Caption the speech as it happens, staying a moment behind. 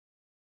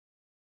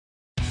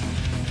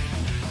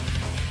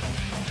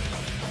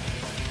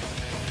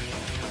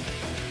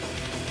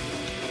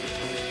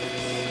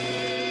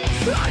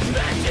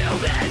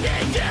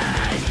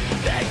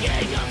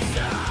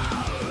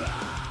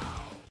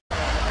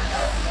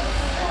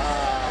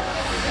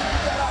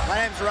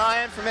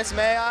Ryan from Miss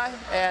May I,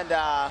 and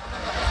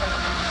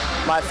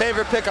my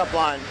favorite pickup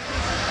line.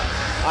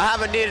 I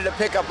haven't needed a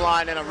pickup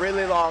line in a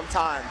really long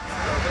time.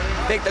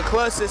 I think the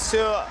closest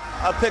to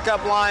a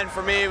pickup line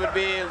for me would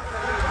be, it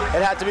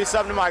had to be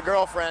something to my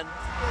girlfriend.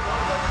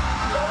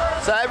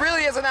 So it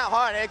really isn't that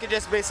hard. It could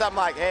just be something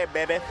like, hey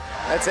baby,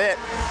 that's it.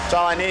 That's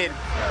all I need.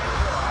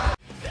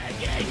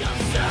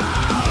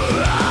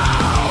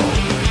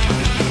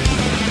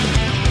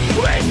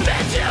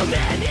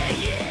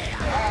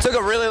 Took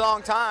a really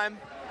long time.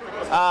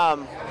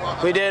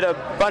 We did a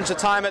bunch of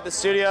time at the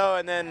studio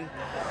and then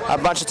a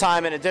bunch of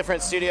time in a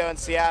different studio in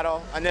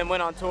Seattle, and then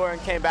went on tour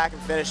and came back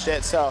and finished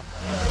it. So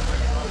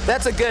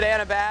that's a good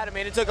and a bad. I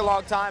mean, it took a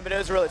long time, but it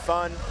was really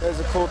fun. It was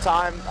a cool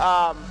time.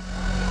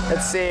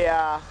 Let's see.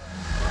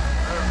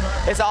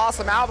 It's an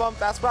awesome album.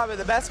 That's probably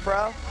the best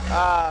pro.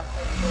 I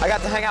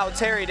got to hang out with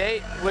Terry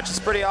Date, which is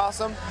pretty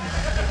awesome.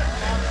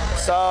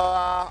 So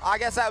I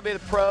guess that would be the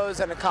pros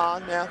and the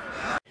con, yeah.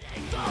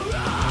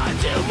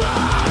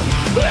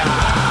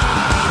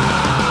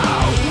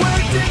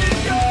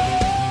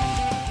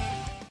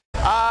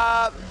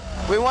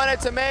 We wanted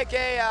to make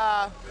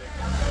a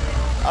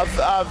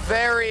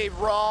very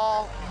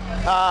raw,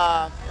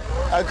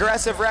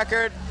 aggressive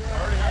record,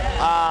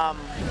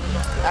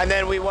 and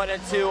then we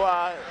wanted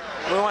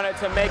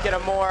to make it a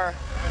more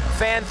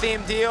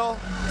fan-themed deal.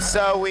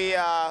 So we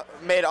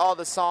made all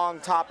the song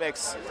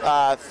topics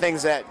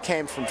things that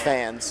came from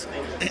fans.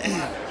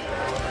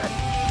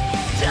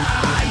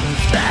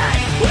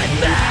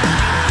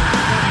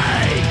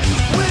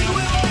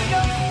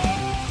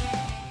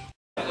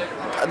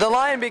 The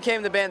lion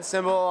became the band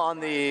symbol on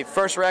the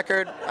first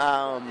record.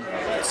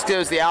 It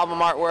was the album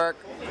artwork.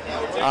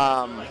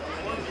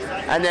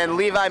 And then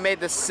Levi made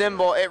the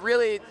symbol. It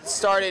really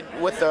started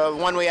with the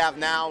one we have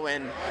now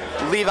when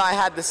Levi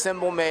had the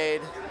symbol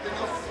made.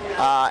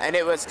 And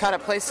it was kind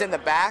of placed in the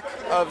back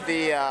of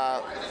the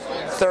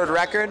third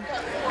record.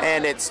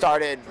 And it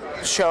started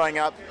showing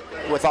up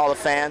with all the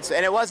fans.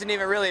 And it wasn't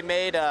even really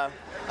made a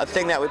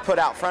thing that we put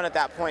out front at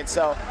that point.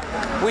 So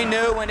we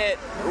knew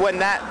when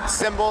that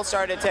symbol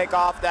started to take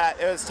off that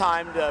it was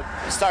time to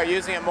start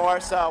using it more.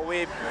 So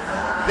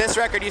this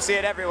record, you see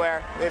it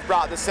everywhere. We've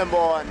brought the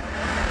symbol, and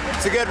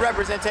it's a good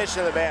representation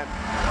of the band.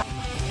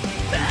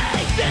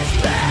 Make this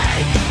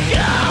thing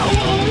go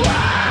away.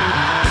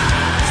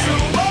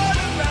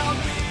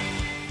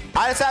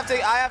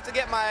 I have to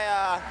get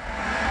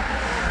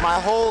my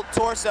whole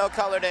torso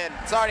colored in.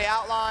 It's already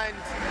outlined.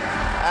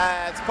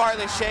 It's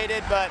partly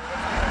shaded, but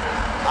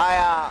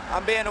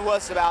I'm being a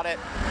wuss about it,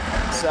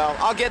 so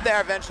I'll get there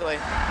eventually.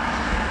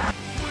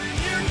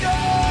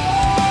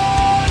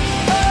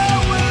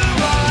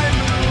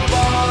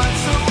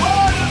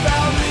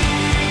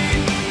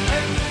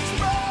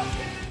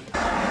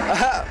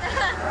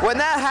 When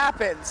that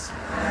happens,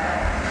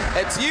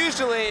 it's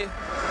usually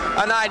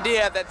an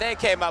idea that they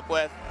came up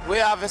with.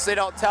 We obviously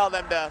don't tell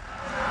them to.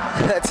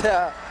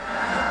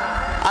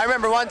 I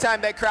remember one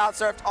time they crowd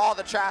surfed all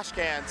the trash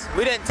cans.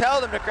 We didn't tell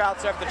them to crowd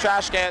surf the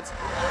trash cans,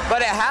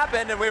 but it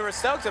happened and we were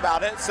stoked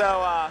about it.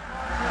 So I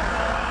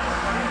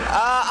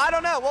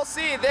don't know, we'll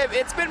see.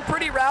 It's been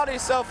pretty rowdy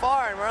so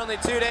far and we're only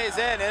 2 days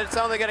in, and it's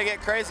only gonna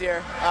get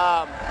crazier.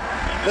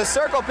 The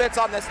circle pits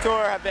on this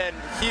tour have been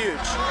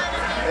huge.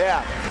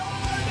 Yeah.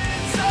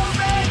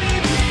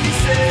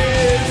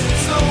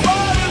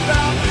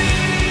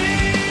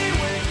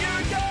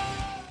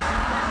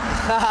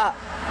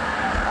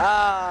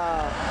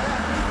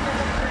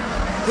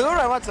 Who do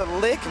I want to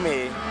lick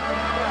me?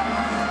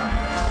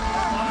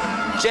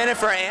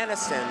 Jennifer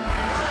Aniston.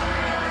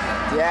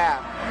 Yeah.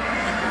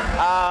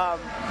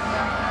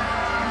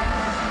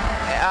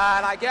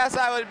 And I guess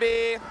I would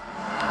be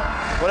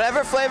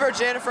whatever flavor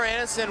Jennifer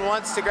Aniston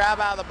wants to grab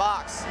out of the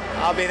box.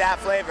 I'll be that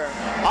flavor.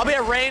 I'll be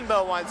a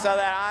rainbow one so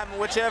that I'm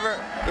whichever.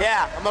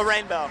 Yeah, I'm a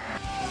rainbow.